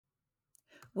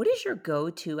What is your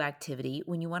go-to activity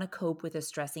when you want to cope with a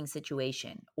stressing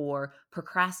situation or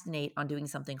procrastinate on doing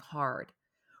something hard?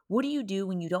 What do you do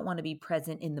when you don't want to be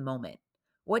present in the moment?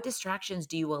 What distractions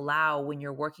do you allow when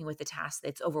you're working with a task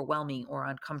that's overwhelming or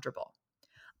uncomfortable?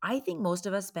 I think most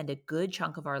of us spend a good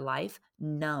chunk of our life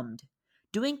numbed,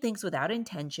 doing things without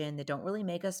intention that don't really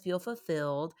make us feel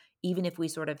fulfilled, even if we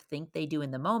sort of think they do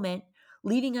in the moment,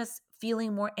 leaving us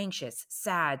feeling more anxious,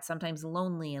 sad, sometimes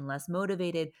lonely and less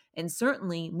motivated, and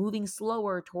certainly moving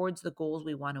slower towards the goals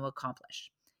we want to accomplish.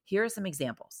 Here are some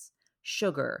examples: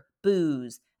 sugar,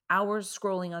 booze, hours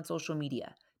scrolling on social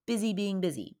media, busy being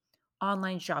busy,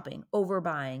 online shopping,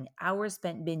 overbuying, hours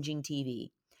spent binging TV.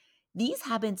 These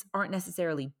habits aren't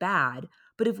necessarily bad,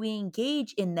 but if we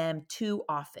engage in them too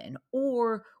often,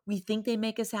 or we think they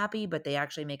make us happy, but they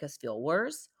actually make us feel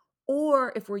worse,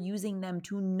 or if we're using them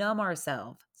to numb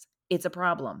ourselves, it's a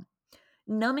problem.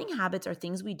 Numbing habits are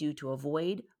things we do to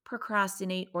avoid,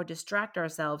 procrastinate, or distract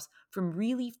ourselves from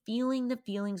really feeling the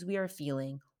feelings we are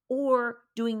feeling or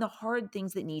doing the hard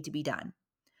things that need to be done.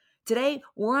 Today,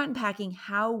 we're unpacking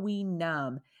how we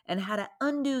numb and how to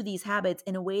undo these habits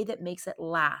in a way that makes it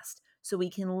last so we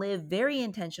can live very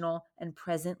intentional and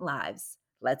present lives.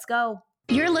 Let's go.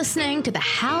 You're listening to the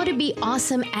How to Be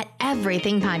Awesome at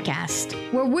Everything podcast,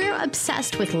 where we're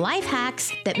obsessed with life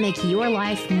hacks that make your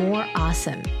life more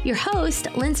awesome. Your host,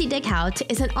 Lindsay Dickhout,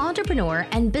 is an entrepreneur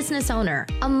and business owner,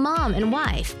 a mom and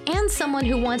wife, and someone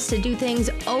who wants to do things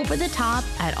over the top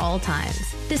at all times.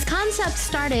 This concept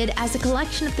started as a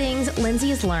collection of things Lindsay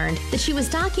has learned that she was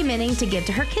documenting to give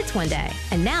to her kids one day,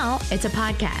 and now it's a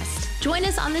podcast. Join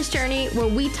us on this journey where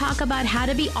we talk about how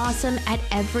to be awesome at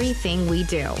everything we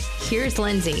do. Here's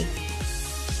Lindsay.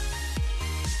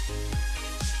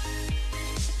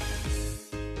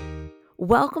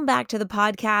 Welcome back to the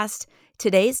podcast.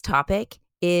 Today's topic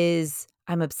is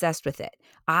I'm obsessed with it.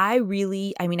 I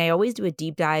always do a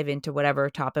deep dive into whatever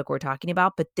topic we're talking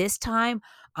about, but this time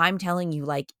I'm telling you,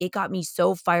 it got me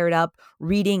so fired up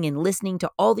reading and listening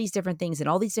to all these different things and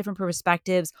all these different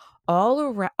perspectives all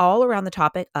around the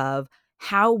topic of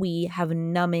how we have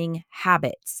numbing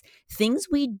habits, things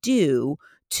we do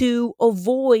to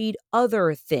avoid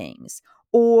other things,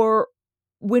 or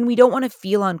when we don't want to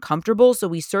feel uncomfortable, so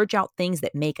we search out things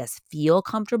that make us feel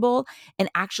comfortable and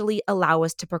actually allow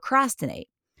us to procrastinate.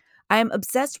 I am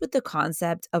obsessed with the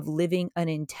concept of living an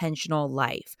intentional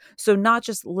life. So not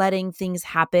just letting things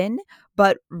happen,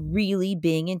 but really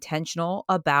being intentional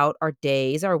about our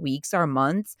days, our weeks, our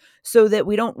months, so that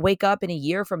we don't wake up in a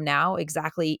year from now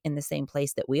exactly in the same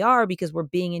place that we are, because we're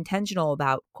being intentional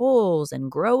about goals and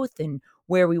growth and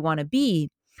where we want to be.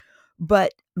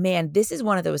 But man, this is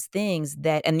one of those things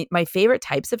and my favorite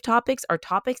types of topics are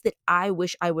topics that I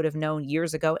wish I would have known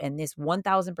years ago. And this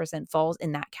 1000% falls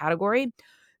in that category,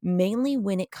 mainly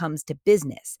when it comes to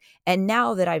business. And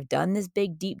now that I've done this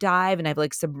big deep dive and I've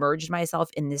submerged myself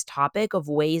in this topic of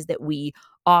ways that we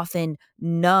often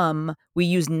we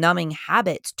use numbing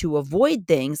habits to avoid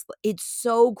things, it's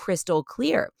so crystal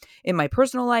clear in my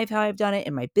personal life, how I've done it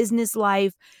in my business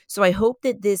life. So I hope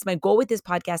that my goal with this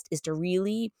podcast is to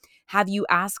really have you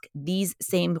ask these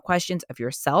same questions of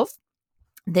yourself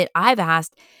that I've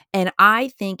asked. And I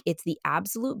think it's the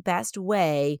absolute best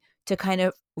way to kind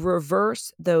of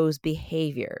reverse those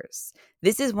behaviors.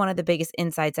 This is one of the biggest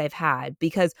insights I've had,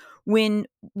 because when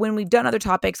we've done other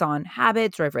topics on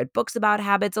habits, or I've read books about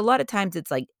habits, a lot of times it's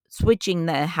like switching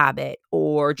the habit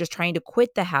or just trying to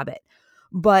quit the habit.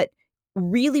 But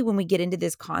really, when we get into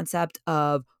this concept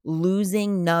of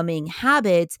losing numbing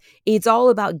habits, it's all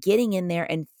about getting in there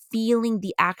and feeling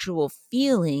the actual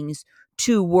feelings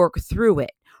to work through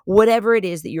it, whatever it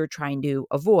is that you're trying to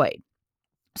avoid.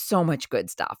 So much good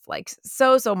stuff,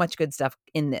 so much good stuff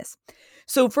in this.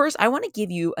 So first, I want to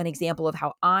give you an example of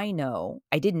how I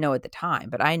didn't know at the time,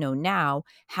 but I know now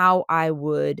how I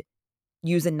would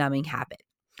use a numbing habit.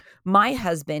 My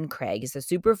husband, Craig, is a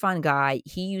super fun guy.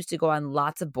 He used to go on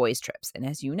lots of boys' trips. And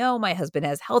as you know, my husband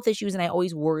has health issues, and I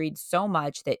always worried so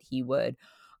much that he would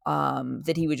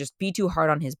just be too hard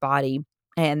on his body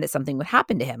and that something would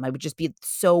happen to him. I would just be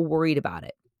so worried about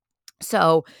it.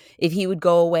 So if he would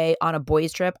go away on a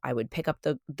boys' trip, I would pick up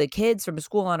the kids from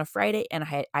school on a Friday, and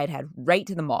I'd head right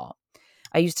to the mall.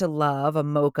 I used to love a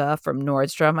mocha from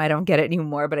Nordstrom. I don't get it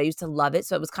anymore, but I used to love it.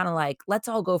 So it was kind of like, let's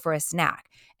all go for a snack.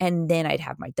 And then I'd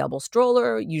have my double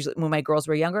stroller, usually when my girls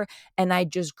were younger, and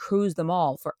I'd just cruise the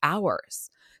mall for hours.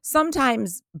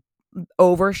 Sometimes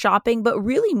over shopping, but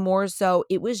really more so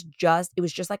it was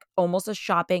just like almost a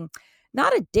shopping,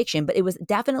 not addiction, but it was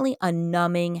definitely a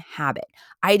numbing habit.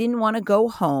 I didn't want to go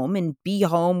home and be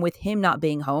home with him not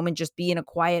being home and just be in a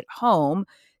quiet home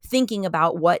thinking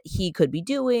about what he could be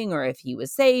doing, or if he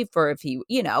was safe, or if he,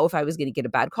 if I was going to get a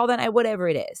bad call, then whatever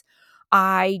it is.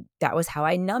 That was how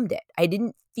I numbed it. I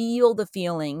didn't feel the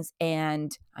feelings.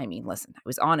 And I mean, listen, I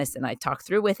was honest and I talked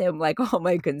through with him like all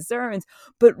my concerns.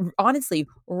 But honestly,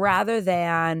 rather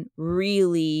than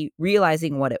really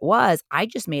realizing what it was, I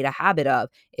just made a habit of,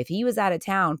 if he was out of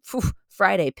town,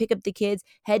 Friday, pick up the kids,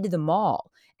 head to the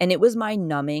mall. And it was my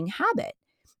numbing habit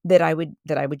that I would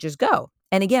just go.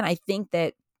 And again, I think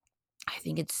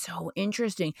it's so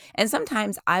interesting. And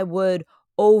sometimes I would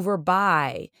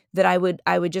overbuy, that I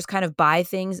would just kind of buy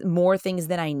more things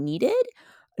than I needed,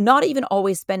 not even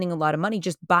always spending a lot of money,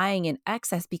 just buying in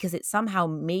excess because it somehow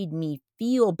made me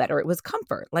feel better. It was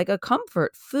comfort, like a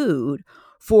comfort food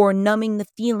for numbing the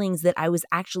feelings that I was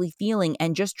actually feeling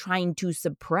and just trying to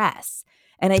suppress.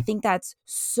 And I think that's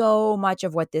so much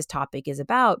of what this topic is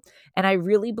about. And I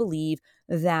really believe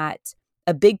that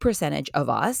a big percentage of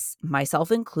us,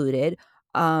 myself included,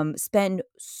 spend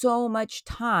so much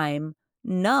time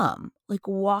numb, like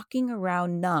walking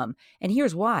around numb. And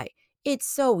here's why. It's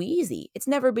so easy. It's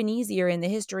never been easier in the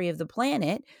history of the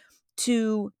planet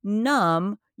to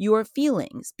numb your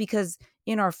feelings, because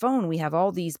in our phone, we have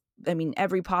all these,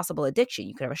 every possible addiction.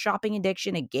 You could have a shopping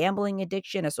addiction, a gambling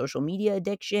addiction, a social media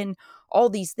addiction, all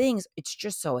these things. It's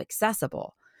just so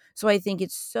accessible. So I think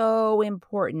it's so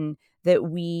important that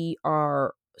we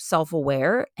are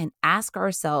self-aware and ask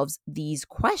ourselves these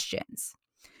questions.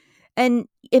 And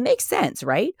it makes sense,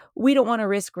 right? We don't want to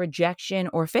risk rejection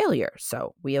or failure,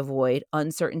 so we avoid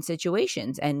uncertain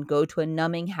situations and go to a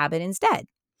numbing habit instead.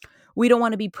 We don't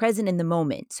want to be present in the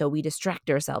moment, so we distract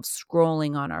ourselves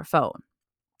scrolling on our phone.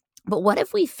 But what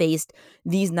if we faced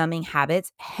these numbing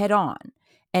habits head on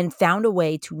and found a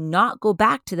way to not go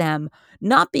back to them,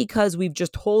 not because we've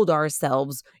just told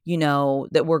ourselves,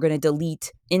 that we're going to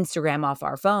delete Instagram off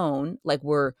our phone, like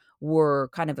we're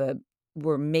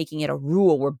making it a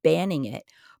rule, we're banning it,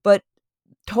 but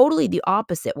totally the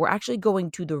opposite. We're actually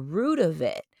going to the root of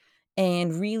it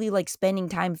and really like spending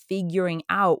time figuring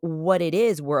out what it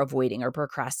is we're avoiding or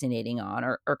procrastinating on,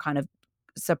 or kind of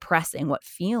suppressing what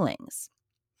feelings.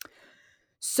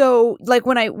 So like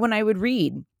when I would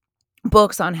read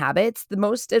books on habits, the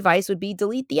most advice would be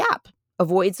delete the app,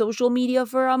 avoid social media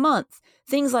for a month,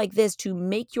 things like this to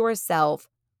make yourself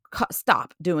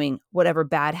stop doing whatever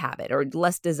bad habit or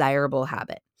less desirable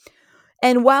habit.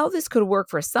 And while this could work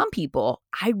for some people,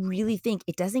 I really think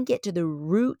it doesn't get to the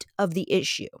root of the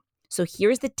issue. So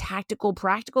here's the tactical,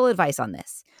 practical advice on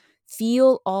this.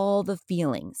 Feel all the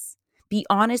feelings. Be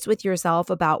honest with yourself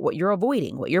about what you're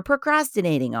avoiding, what you're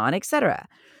procrastinating on, etc.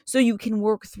 So you can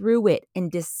work through it and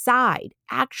decide,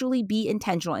 actually be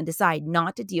intentional and decide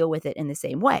not to deal with it in the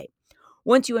same way.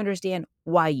 Once you understand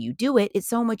why you do it, it's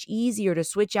so much easier to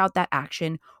switch out that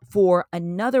action for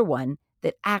another one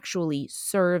that actually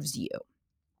serves you.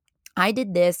 I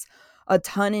did this a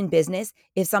ton in business.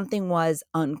 If something was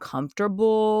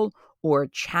uncomfortable or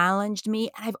challenged me,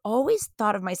 and I've always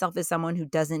thought of myself as someone who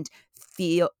doesn't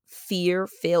fear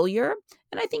failure.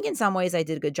 And I think in some ways I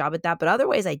did a good job at that, but other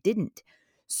ways I didn't.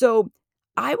 So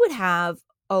I would have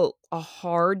a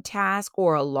hard task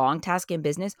or a long task in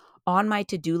business on my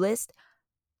to-do list,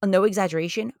 no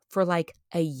exaggeration, for like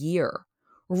a year,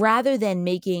 rather than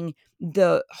making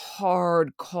the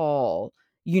hard call,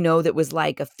 that was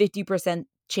like a 50%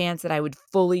 chance that I would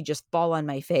fully just fall on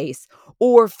my face,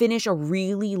 or finish a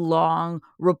really long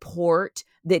report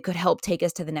that could help take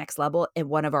us to the next level in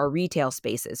one of our retail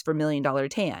spaces for $1 Million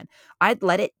Tan. I'd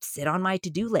let it sit on my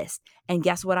to-do list. And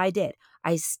guess what I did?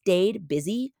 I stayed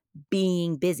busy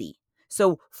being busy.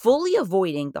 So fully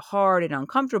avoiding the hard and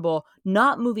uncomfortable,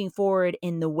 not moving forward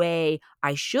in the way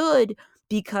I should,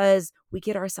 because we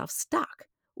get ourselves stuck.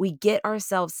 We get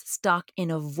ourselves stuck in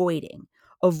avoiding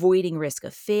risk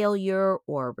of failure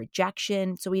or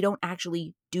rejection, so we don't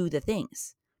actually do the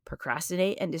things.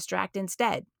 Procrastinate and distract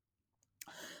instead.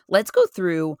 Let's go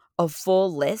through a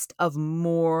full list of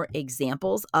more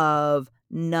examples of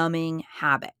numbing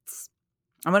habits.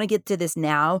 I'm going to get to this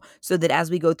now so that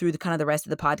as we go through the rest of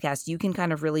the podcast, you can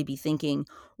kind of really be thinking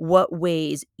what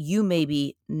ways you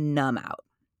maybe numb out.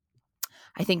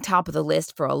 I think top of the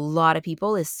list for a lot of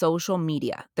people is social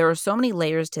media. There are so many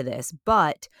layers to this,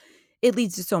 but it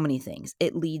leads to so many things.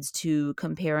 It leads to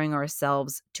comparing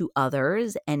ourselves to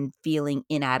others and feeling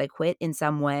inadequate in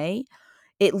some way.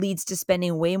 It leads to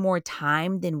spending way more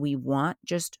time than we want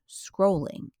just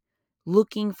scrolling,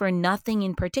 looking for nothing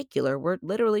in particular. We're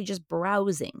literally just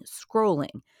browsing,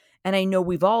 scrolling. And I know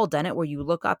we've all done it where you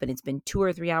look up and it's been 2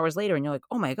 or 3 hours later and you're like,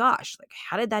 oh my gosh, like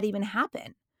how did that even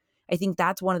happen? I think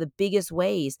that's one of the biggest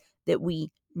ways that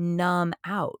we numb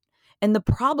out. And the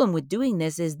problem with doing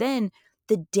this is then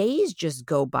the days just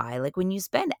go by. Like when you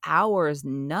spend hours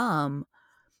numb,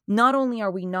 not only are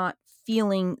we not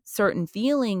feeling certain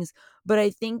feelings, but I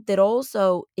think that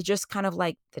also it just kind of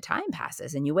like the time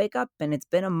passes and you wake up and it's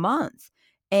been a month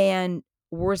and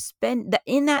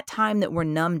in that time that we're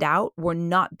numbed out, we're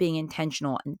not being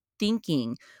intentional and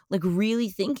thinking, like really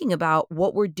thinking about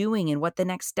what we're doing and what the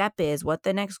next step is, what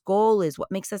the next goal is,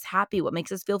 what makes us happy, what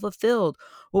makes us feel fulfilled,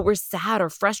 what we're sad or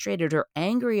frustrated or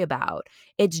angry about.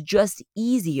 It's just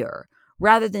easier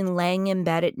rather than laying in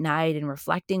bed at night and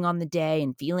reflecting on the day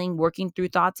and working through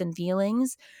thoughts and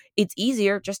feelings. It's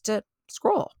easier just to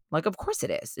scroll. Like, of course it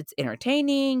is. It's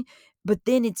entertaining, but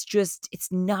then it's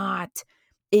not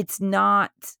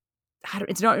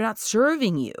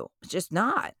serving you. It's just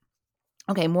not.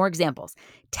 Okay, more examples.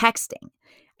 Texting.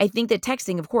 I think that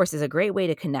texting, of course, is a great way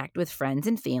to connect with friends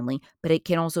and family, but it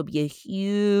can also be a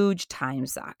huge time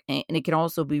suck and it can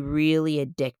also be really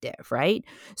addictive, right?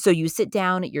 So you sit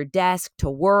down at your desk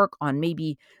to work on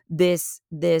maybe this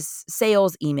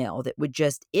sales email that would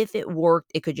just, if it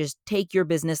worked, it could just take your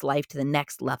business life to the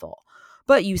next level.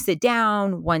 But you sit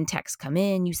down, one text come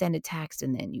in, you send a text,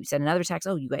 and then you send another text.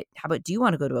 Oh, you guys, how about, do you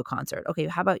want to go to a concert? Okay,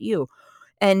 how about you?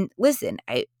 And listen,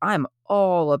 I'm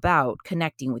all about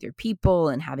connecting with your people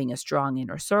and having a strong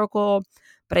inner circle.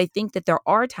 But I think that there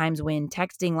are times when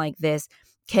texting like this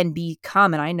can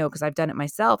become, and I know because I've done it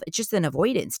myself, it's just an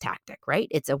avoidance tactic, right?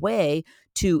 It's a way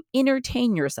to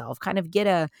entertain yourself, kind of get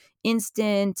a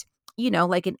instant,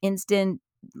 like an instant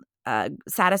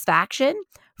satisfaction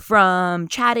from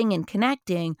chatting and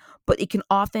connecting, but it can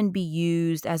often be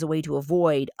used as a way to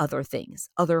avoid other things,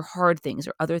 other hard things,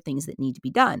 or other things that need to be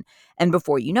done. And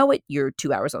before you know it, you're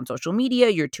 2 hours on social media,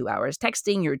 you're 2 hours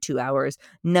texting, you're 2 hours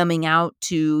numbing out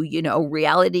to,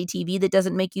 reality TV that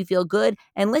doesn't make you feel good.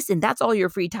 And listen, that's all your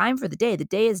free time for the day. The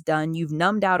day is done. You've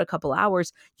numbed out a couple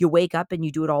hours. You wake up and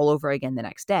you do it all over again the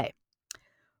next day.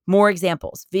 More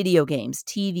examples: video games,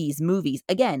 TVs, movies.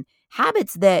 Again,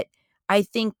 habits that I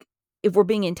think if we're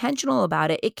being intentional about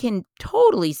it, it can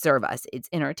totally serve us. It's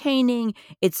entertaining.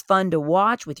 It's fun to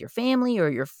watch with your family or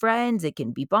your friends. It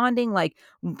can be bonding. Like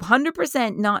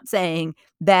 100% not saying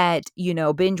that,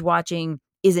 binge watching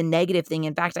is a negative thing.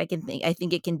 In fact, I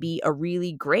think it can be a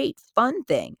really great, fun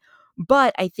thing.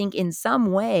 But I think in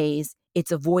some ways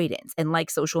it's avoidance. And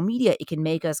like social media, it can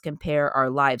make us compare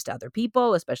our lives to other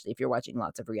people, especially if you're watching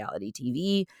lots of reality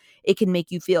TV. It can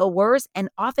make you feel worse. And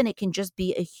often it can just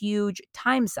be a huge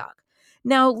time suck.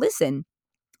 Now, listen,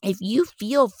 if you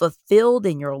feel fulfilled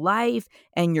in your life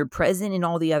and you're present in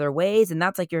all the other ways, and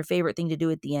that's like your favorite thing to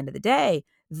do at the end of the day,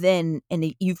 then,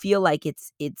 and you feel like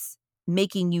it's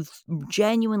making you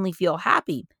genuinely feel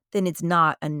happy, then it's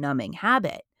not a numbing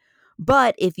habit.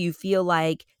 But if you feel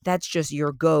like that's just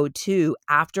your go-to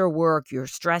after work, you're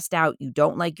stressed out, you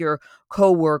don't like your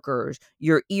coworkers,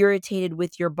 you're irritated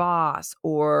with your boss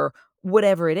or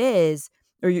whatever it is,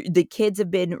 or the kids have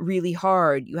been really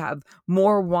hard, you have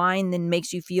more wine than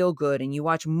makes you feel good, and you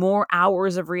watch more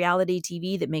hours of reality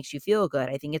TV that makes you feel good,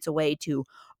 I think it's a way to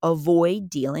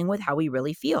avoid dealing with how we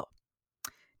really feel.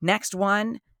 Next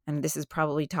one, and this is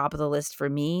probably top of the list for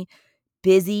me,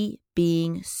 busy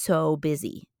being so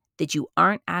busy that you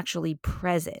aren't actually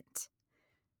present.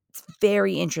 It's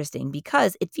very interesting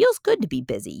because it feels good to be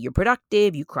busy. You're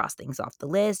productive, you cross things off the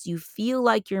list, you feel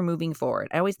like you're moving forward.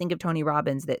 I always think of Tony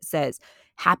Robbins that says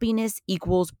happiness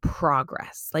equals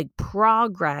progress. Like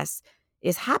progress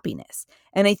is happiness.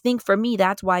 And I think for me,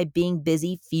 that's why being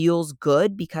busy feels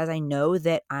good, because I know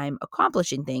that I'm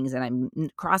accomplishing things and I'm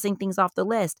crossing things off the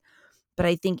list. But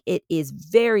I think it is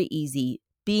very easy.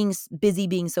 Being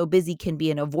so busy can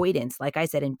be an avoidance. Like I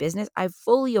said, in business, I've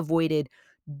fully avoided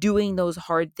doing those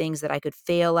hard things that I could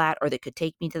fail at or that could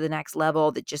take me to the next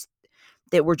level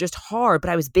that were just hard, but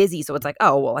I was busy. So it's like,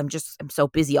 oh, well, I'm so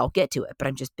busy, I'll get to it, but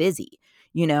I'm just busy,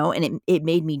 and it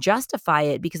made me justify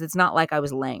it because it's not like I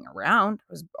was laying around.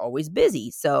 I was always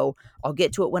busy. So I'll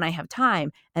get to it when I have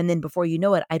time. And then before you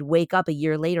know it, I'd wake up a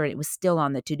year later and it was still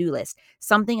on the to-do list.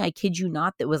 Something, I kid you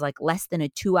not, that was like less than a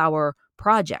 2-hour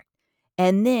project.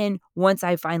 And then once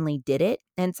I finally did it,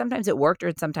 and sometimes it worked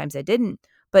or sometimes it didn't,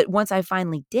 but once I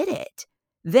finally did it,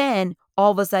 then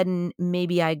all of a sudden,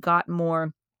 maybe I got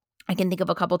more. I can think of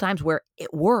a couple times where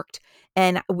it worked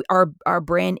and our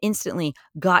brand instantly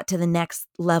got to the next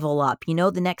level up,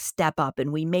 the next step up,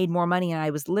 and we made more money. And I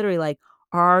was literally like,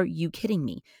 are you kidding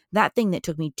me? That thing that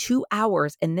took me 2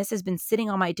 hours, and this has been sitting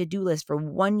on my to-do list for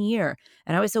 1 year.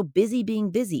 And I was so busy being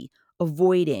busy,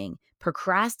 avoiding,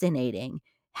 procrastinating,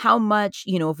 how much,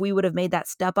 if we would have made that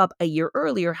step up a year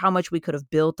earlier, how much we could have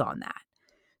built on that.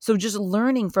 So just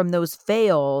learning from those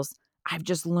fails, I've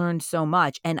just learned so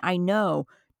much. And I know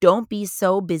don't be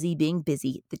so busy being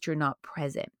busy that you're not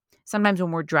present. Sometimes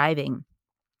when we're driving,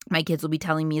 my kids will be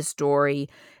telling me a story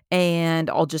and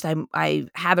I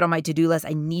have it on my to-do list.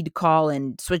 I need to call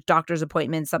and switch doctor's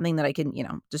appointments, something that I can,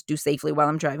 just do safely while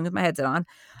I'm driving with my headset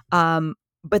on.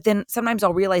 But then sometimes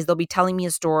I'll realize they'll be telling me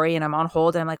a story and I'm on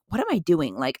hold and I'm like, what am I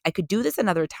doing? Like, I could do this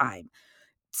another time.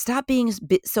 Stop being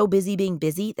so busy being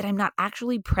busy that I'm not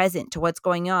actually present to what's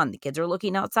going on. The kids are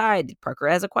looking outside. Parker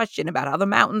has a question about how the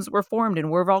mountains were formed and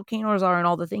where volcanoes are and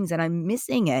all the things, and I'm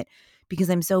missing it because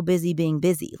I'm so busy being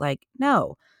busy. Like,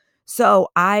 no. So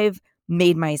I've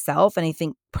made myself, and I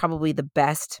think probably the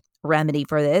best remedy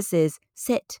for this is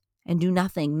sit and do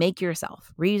nothing. Make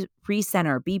yourself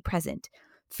recenter, be present,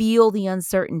 feel the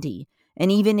uncertainty.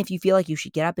 And even if you feel like you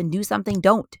should get up and do something,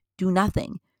 don't do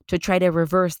nothing to try to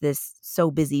reverse this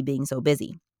so busy being so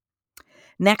busy.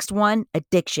 Next one,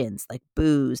 addictions like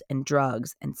booze and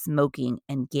drugs and smoking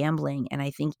and gambling, and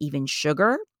I think even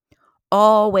sugar,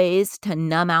 all ways to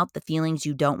numb out the feelings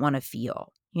you don't want to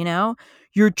feel.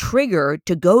 You're triggered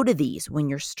to go to these when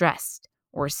you're stressed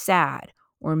or sad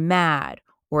or mad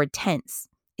or tense.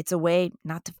 It's a way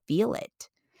not to feel it.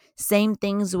 Same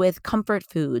things with comfort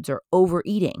foods or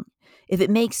overeating. If it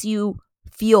makes you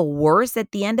feel worse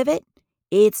at the end of it,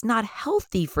 it's not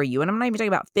healthy for you. And I'm not even talking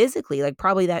about physically, like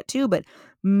probably that too, but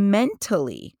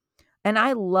mentally. And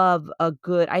I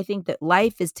think that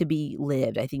life is to be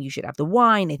lived. I think you should have the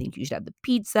wine. I think you should have the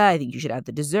pizza. I think you should have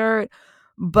the dessert.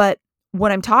 But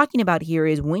what I'm talking about here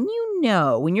is when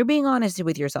you're being honest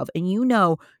with yourself and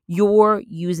you're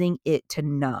using it to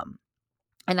numb.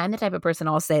 And I'm the type of person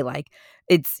I'll say, like,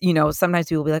 it's, sometimes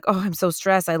people will be like, oh, I'm so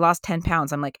stressed. I lost 10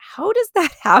 pounds. I'm like, how does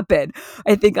that happen?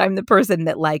 I think I'm the person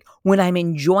that, like, when I'm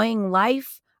enjoying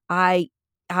life, I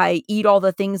eat all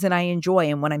the things that I enjoy.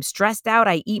 And when I'm stressed out,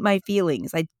 I eat my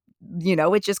feelings.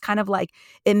 It's just kind of like,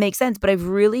 it makes sense. But I've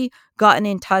really gotten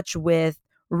in touch with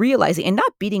realizing and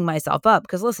not beating myself up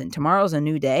because, listen, tomorrow's a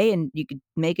new day and you could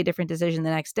make a different decision the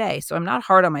next day. So I'm not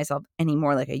hard on myself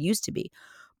anymore like I used to be.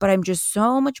 But I'm just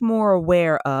so much more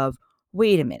aware of,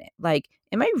 wait a minute, like,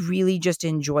 am I really just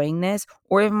enjoying this?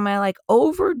 Or am I like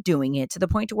overdoing it to the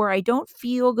point to where I don't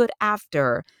feel good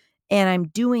after and I'm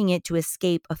doing it to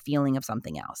escape a feeling of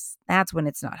something else? That's when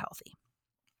it's not healthy.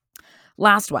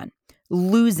 Last one,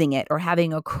 losing it or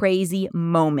having a crazy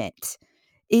moment.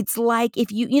 It's like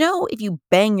if you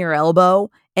bang your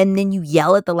elbow and then you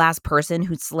yell at the last person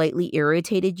who slightly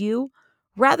irritated you,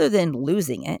 rather than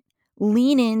losing it,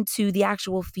 lean into the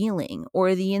actual feeling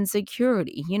or the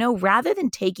insecurity, rather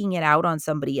than taking it out on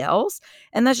somebody else.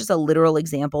 And that's just a literal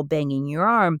example, banging your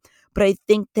arm. But I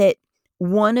think that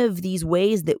one of these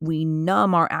ways that we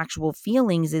numb our actual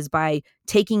feelings is by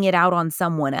taking it out on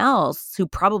someone else who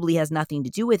probably has nothing to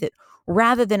do with it,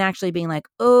 rather than actually being like,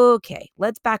 okay,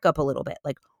 let's back up a little bit.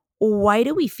 Like, why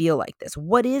do we feel like this?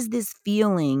 What is this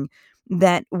feeling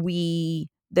that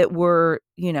we're,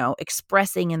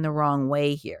 expressing in the wrong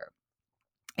way here?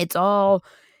 It's all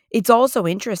so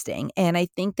interesting. And I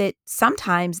think that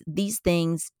sometimes these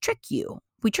things trick you.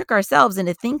 We trick ourselves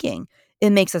into thinking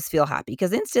it makes us feel happy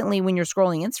because instantly when you're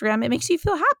scrolling Instagram, it makes you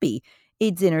feel happy.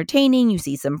 It's entertaining. You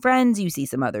see some friends, you see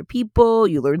some other people,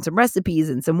 you learn some recipes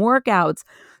and some workouts.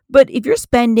 But if you're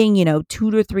spending, 2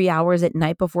 to 3 hours at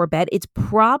night before bed, it's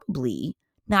probably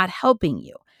not helping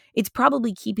you. It's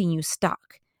probably keeping you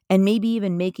stuck and maybe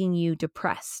even making you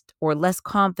depressed or less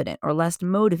confident or less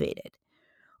motivated.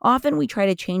 Often we try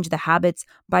to change the habits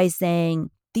by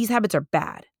saying, these habits are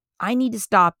bad. I need to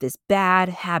stop this bad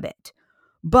habit.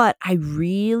 But I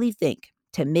really think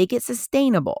to make it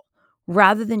sustainable,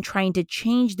 rather than trying to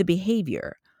change the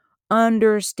behavior,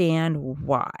 understand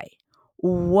why.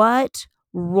 What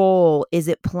role is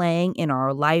it playing in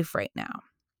our life right now?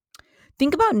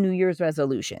 Think about New Year's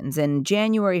resolutions and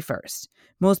January 1st.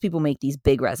 Most people make these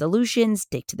big resolutions,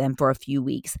 stick to them for a few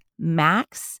weeks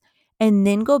max, and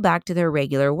then go back to their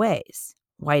regular ways.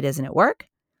 Why doesn't it work?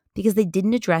 Because they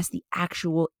didn't address the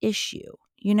actual issue.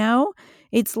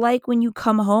 It's like when you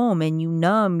come home and you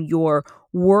numb your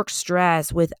work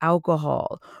stress with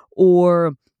alcohol,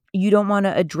 or you don't want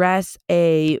to address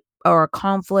a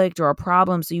conflict or a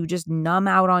problem, so you just numb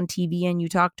out on TV and you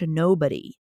talk to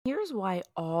nobody. Here's why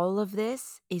all of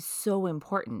this is so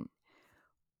important.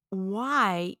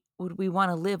 Why would we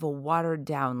want to live a watered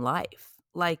down life?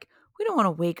 Like, we don't want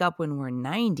to wake up when we're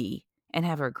 90 and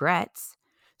have regrets.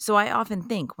 So I often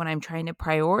think when I'm trying to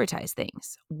prioritize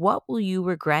things, what will you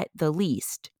regret the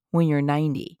least when you're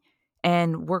 90?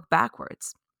 And work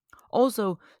backwards.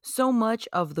 Also, so much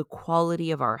of the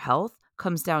quality of our health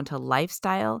comes down to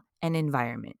lifestyle and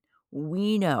environment.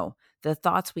 We know the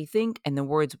thoughts we think and the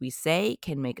words we say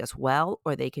can make us well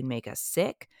or they can make us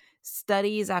sick.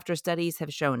 Studies after studies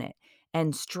have shown it.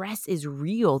 And stress is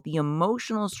real. The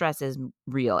emotional stress is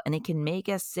real, and it can make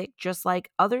us sick just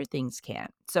like other things can.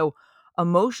 So,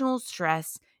 emotional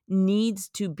stress needs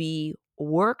to be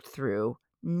worked through,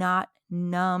 not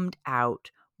numbed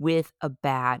out with a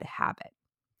bad habit.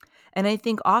 And I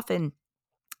think often,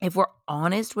 if we're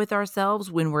honest with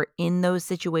ourselves when we're in those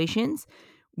situations,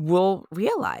 we'll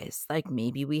realize like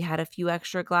maybe we had a few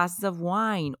extra glasses of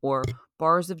wine or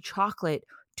bars of chocolate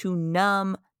to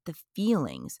numb the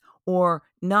feelings or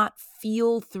not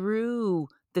feel through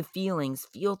the feelings,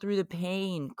 feel through the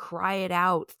pain, cry it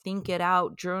out, think it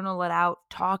out, journal it out,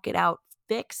 talk it out,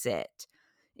 fix it.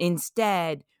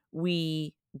 Instead,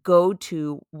 we go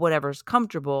to whatever's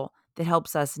comfortable that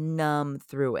helps us numb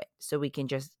through it so we can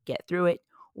just get through it,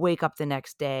 wake up the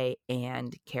next day,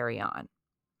 and carry on.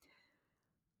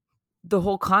 The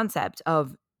whole concept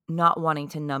of not wanting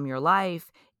to numb your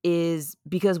life is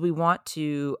because we want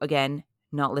to, again,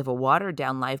 not live a watered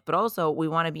down life, but also we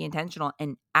want to be intentional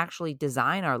and actually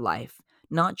design our life,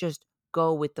 not just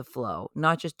go with the flow,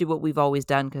 not just do what we've always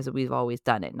done because we've always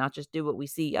done it, not just do what we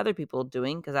see other people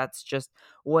doing because that's just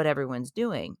what everyone's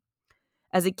doing.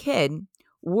 As a kid,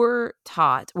 we're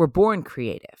born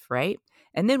creative, right?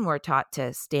 And then we're taught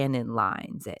to stand in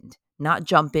lines and not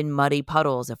jump in muddy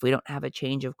puddles if we don't have a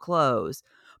change of clothes.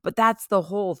 But that's the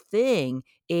whole thing,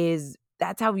 is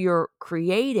that's how you're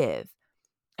creative.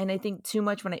 And I think too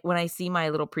much when I see my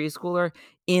little preschooler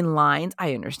in lines,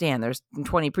 I understand there's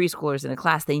 20 preschoolers in a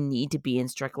class, they need to be in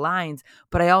strict lines.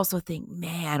 But I also think,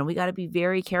 man, we got to be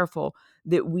very careful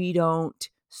that we don't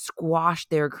squash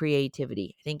their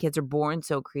creativity. I think kids are born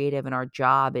so creative, and our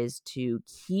job is to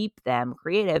keep them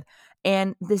creative.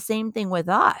 And the same thing with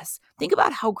us. Think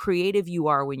about how creative you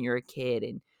are when you're a kid,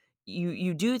 and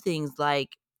you do things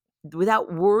like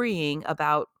without worrying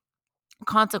about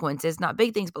consequences, not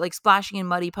big things, but like splashing in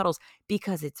muddy puddles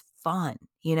because it's fun,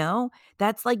 you know?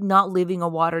 That's like not living a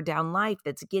watered down life.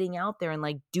 That's getting out there and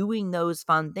like doing those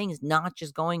fun things, not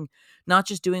just doing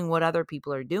what other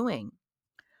people are doing.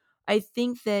 I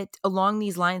think that along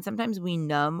these lines, sometimes we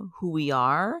numb who we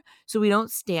are so we don't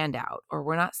stand out or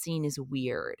we're not seen as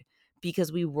weird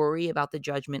because we worry about the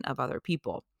judgment of other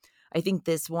people. I think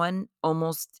this one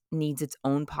almost needs its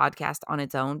own podcast on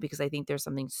its own because I think there's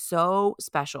something so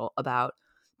special about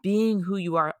being who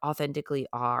you are authentically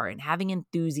are and having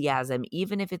enthusiasm,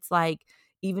 even if it's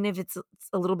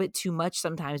a little bit too much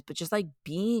sometimes, but just like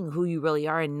being who you really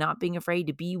are and not being afraid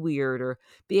to be weird or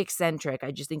be eccentric.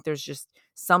 I just think there's just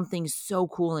something so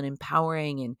cool and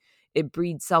empowering, and it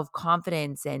breeds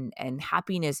self-confidence and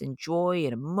happiness and joy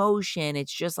and emotion.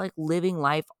 It's just like living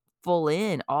life full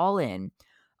in, all in.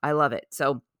 I love it.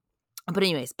 So, but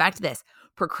anyways, back to this.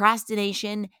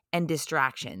 Procrastination and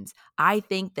distractions. I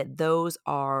think that those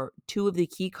are two of the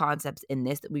key concepts in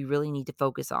this that we really need to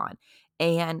focus on.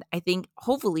 And I think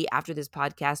hopefully after this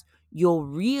podcast, you'll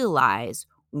realize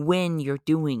when you're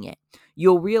doing it.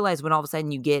 You'll realize when all of a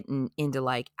sudden you get into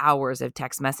like hours of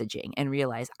text messaging and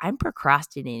realize I'm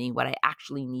procrastinating what I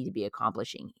actually need to be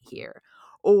accomplishing here.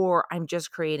 Or I'm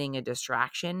just creating a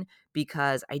distraction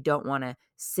because I don't want to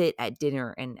sit at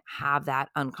dinner and have that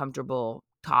uncomfortable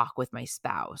talk with my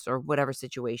spouse or whatever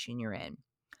situation you're in.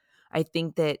 I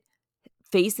think that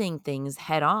facing things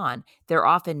head on, they're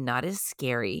often not as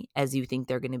scary as you think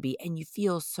they're going to be, and you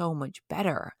feel so much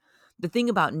better. The thing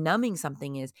about numbing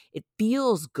something is it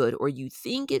feels good, or you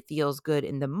think it feels good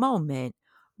in the moment,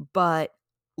 but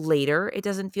later it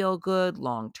doesn't feel good.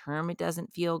 Long term, it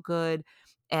doesn't feel good.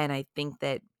 And I think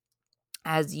that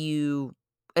as you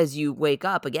wake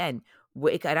up again,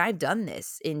 and I've done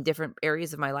this in different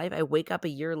areas of my life. I wake up a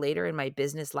year later in my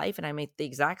business life and I'm at the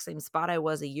exact same spot I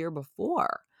was a year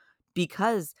before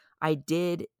because I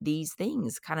did these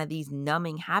things, kind of these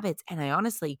numbing habits. And I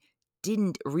honestly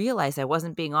didn't realize, I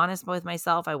wasn't being honest with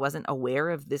myself. I wasn't aware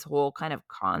of this whole kind of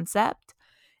concept.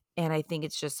 And I think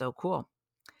it's just so cool.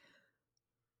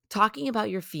 Talking about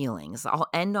your feelings, I'll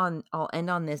end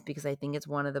on this because I think it's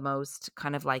one of the most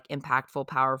kind of like impactful,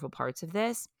 powerful parts of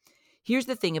this. Here's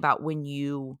the thing about when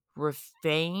you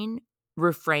refrain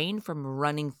from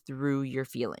running through your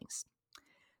feelings.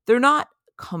 They're not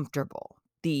comfortable,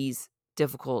 these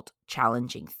difficult,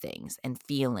 challenging things and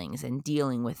feelings and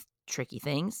dealing with tricky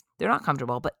things. They're not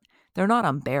comfortable, but they're not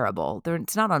unbearable.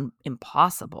 It's not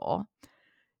impossible.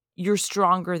 You're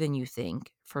stronger than you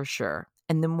think, for sure.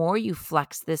 And the more you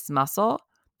flex this muscle,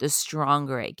 the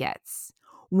stronger it gets.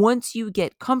 Once you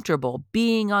get comfortable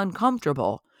being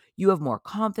uncomfortable, you have more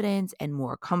confidence and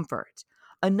more comfort.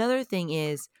 Another thing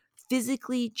is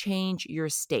physically change your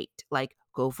state. Like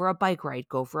go for a bike ride,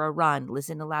 go for a run,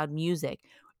 listen to loud music.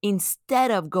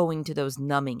 instead of going to those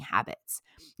numbing habits.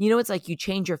 It's like you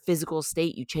change your physical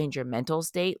state, you change your mental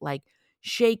state, like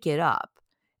shake it up.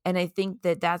 And I think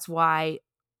that that's why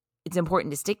it's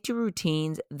important to stick to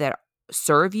routines that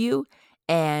serve you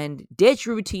and ditch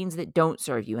routines that don't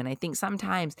serve you. And I think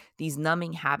sometimes these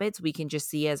numbing habits we can just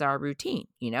see as our routine.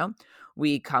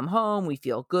 We come home, we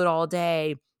feel good all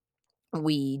day,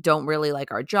 we don't really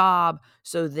like our job.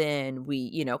 So then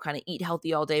we, kind of eat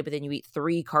healthy all day, but then you eat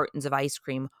 3 cartons of ice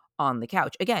cream on the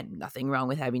couch. Again, nothing wrong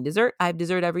with having dessert. I have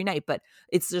dessert every night, but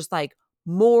it's just like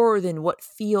more than what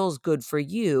feels good for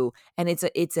you. And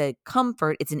it's a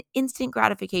comfort, it's an instant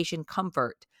gratification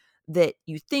comfort that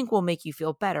you think will make you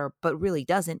feel better, but really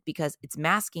doesn't, because it's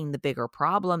masking the bigger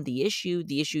problem, the issue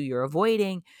you're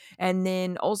avoiding. And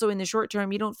then also in the short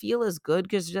term, you don't feel as good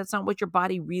because that's not what your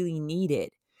body really needed.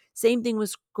 Same thing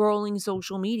with scrolling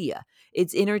social media.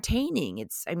 It's entertaining.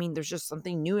 There's just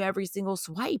something new every single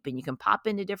swipe, and you can pop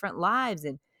into different lives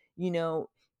you know,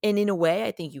 and in a way,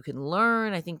 I think you can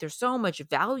learn. I think there's so much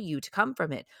value to come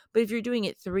from it. But if you're doing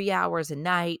it 3 hours a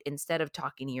night instead of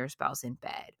talking to your spouse in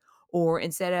bed, or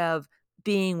instead of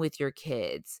being with your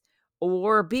kids,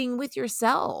 or being with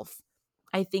yourself,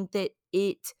 I think that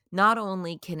it not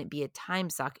only can it be a time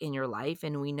suck in your life,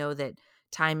 and we know that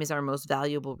time is our most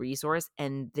valuable resource,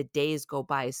 and the days go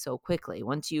by so quickly.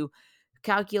 Once you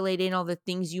calculate in all the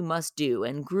things you must do,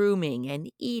 and grooming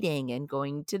and eating and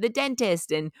going to the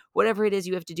dentist and whatever it is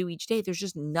you have to do each day, there's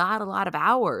just not a lot of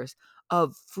hours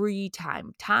of free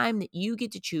time that you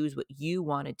get to choose what you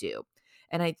want to do.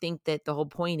 And I think that the whole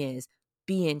point is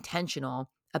be intentional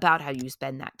about how you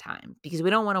spend that time, because we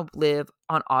don't want to live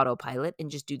on autopilot and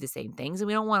just do the same things. And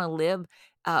we don't want to live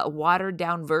a watered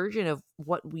down version of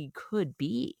what we could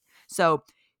be. So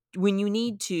when you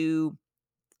need to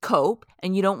cope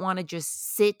and you don't want to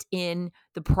just sit in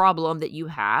the problem that you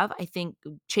have, I think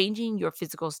changing your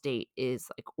physical state is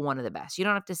like one of the best. You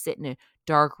don't have to sit in a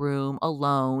dark room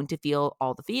alone to feel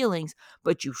all the feelings,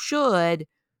 but you should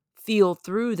feel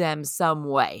through them in some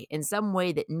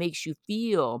way that makes you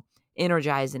feel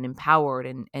energized and empowered,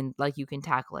 and like you can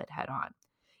tackle it head on.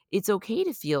 It's okay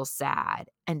to feel sad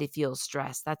and to feel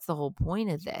stressed. That's the whole point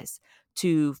of this,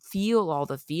 to feel all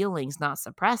the feelings, not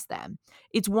suppress them.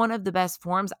 It's one of the best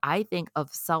forms, I think,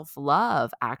 of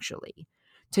self-love, actually,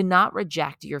 to not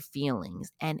reject your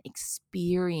feelings and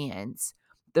experience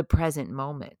the present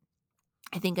moment.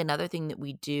 I think another thing that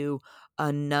we do,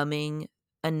 a numbing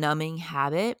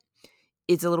habit,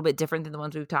 it's a little bit different than the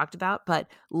ones we've talked about,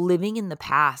 but living in the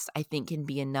past, I think, can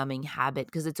be a numbing habit,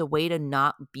 because it's a way to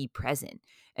not be present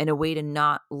and a way to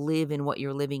not live in what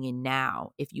you're living in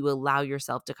now. If you allow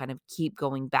yourself to kind of keep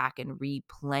going back and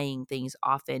replaying things,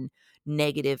 often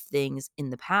negative things in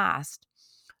the past,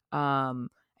 I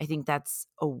think that's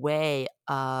a way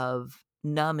of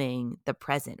numbing the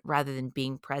present rather than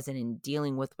being present and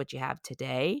dealing with what you have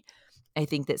today. I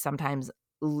think that sometimes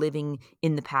living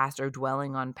in the past or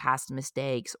dwelling on past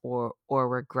mistakes or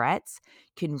regrets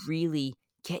can really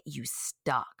get you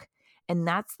stuck. And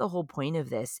that's the whole point of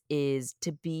this, is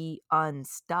to be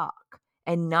unstuck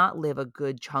and not live a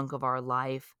good chunk of our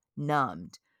life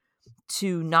numbed,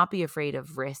 to not be afraid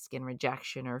of risk and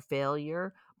rejection or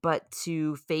failure, but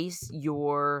to face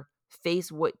your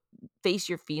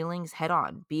feelings head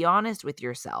on. Be honest with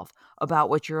yourself about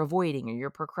what you're avoiding or you're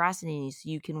procrastinating, so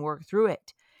you can work through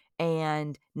it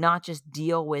and not just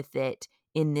deal with it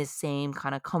in this same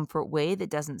kind of comfort way that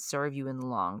doesn't serve you in the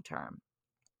long term.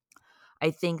 I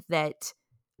think that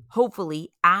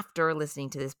hopefully after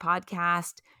listening to this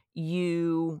podcast,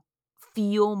 you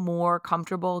feel more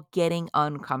comfortable getting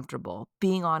uncomfortable,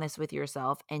 being honest with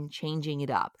yourself and changing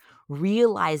it up,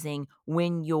 realizing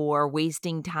when you're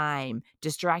wasting time,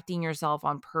 distracting yourself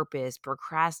on purpose,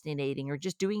 procrastinating, or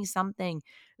just doing something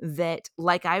that,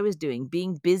 like I was doing,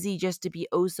 being busy just to be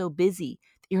oh so busy.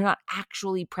 You're not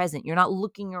actually present. You're not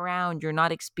looking around. You're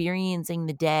not experiencing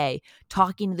the day,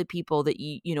 talking to the people that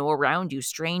you know around you,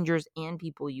 strangers and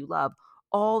people you love.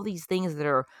 All these things that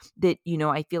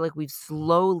I feel like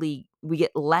we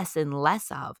get less and less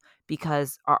of,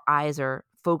 because our eyes are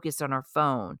focused on our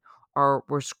phone, or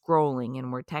we're scrolling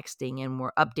and we're texting and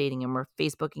we're updating and we're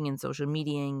Facebooking and social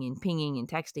mediaing and pinging and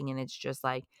texting, and it's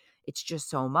just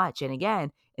so much. And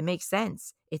again, it makes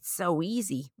sense. It's so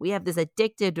easy. We have this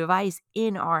addictive device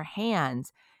in our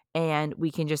hands and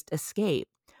we can just escape.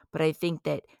 But I think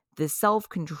that the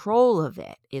self-control of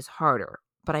it is harder.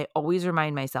 But I always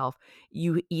remind myself,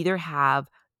 you either have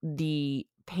the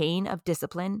pain of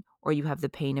discipline or you have the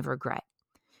pain of regret.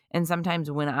 And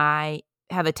sometimes when I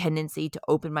have a tendency to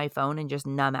open my phone and just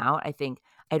numb out, I think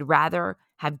I'd rather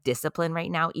have discipline right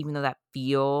now, even though that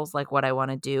feels like what I want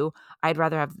to do. I'd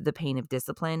rather have the pain of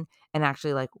discipline and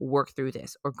actually like work through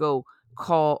this, or go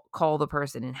call the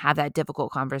person and have that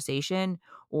difficult conversation,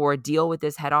 or deal with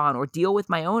this head on, or deal with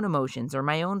my own emotions or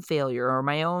my own failure or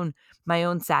my own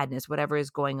sadness, whatever is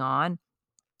going on,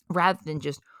 rather than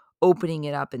just opening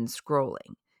it up and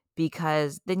scrolling.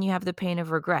 Because then you have the pain of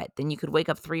regret. Then you could wake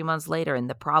up 3 months later and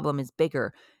the problem is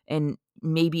bigger. And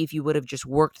maybe if you would have just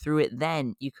worked through it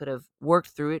then, you could have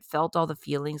worked through it, felt all the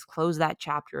feelings, close that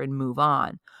chapter and move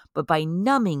on. But by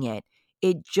numbing it,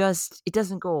 it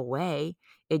doesn't go away.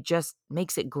 It just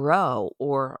makes it grow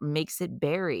or makes it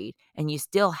buried, and you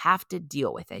still have to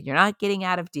deal with it. You're not getting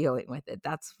out of dealing with it.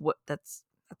 That's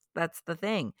the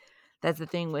thing. That's the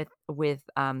thing with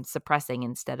suppressing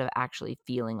instead of actually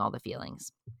feeling all the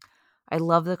feelings. I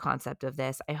love the concept of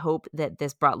this. I hope that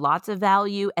this brought lots of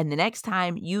value. And the next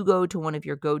time you go to one of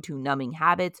your go-to numbing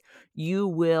habits, you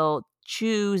will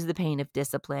choose the pain of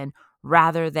discipline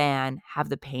rather than have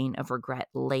the pain of regret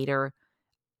later.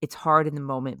 It's hard in the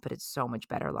moment, but it's so much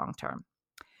better long-term.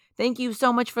 Thank you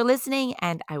so much for listening,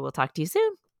 and I will talk to you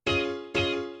soon.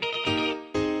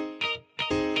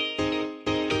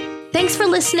 Thanks for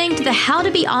listening to the How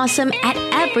to Be Awesome at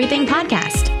Everything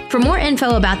podcast. For more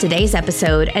info about today's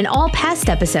episode and all past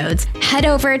episodes, head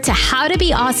over to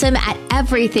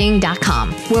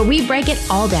howtobeawesomeateverything.com, where we break it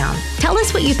all down. Tell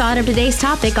us what you thought of today's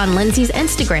topic on Lindsay's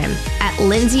Instagram at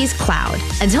Lindsay's Cloud.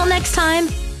 Until next time,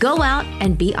 go out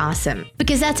and be awesome,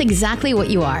 because that's exactly what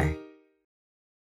you are.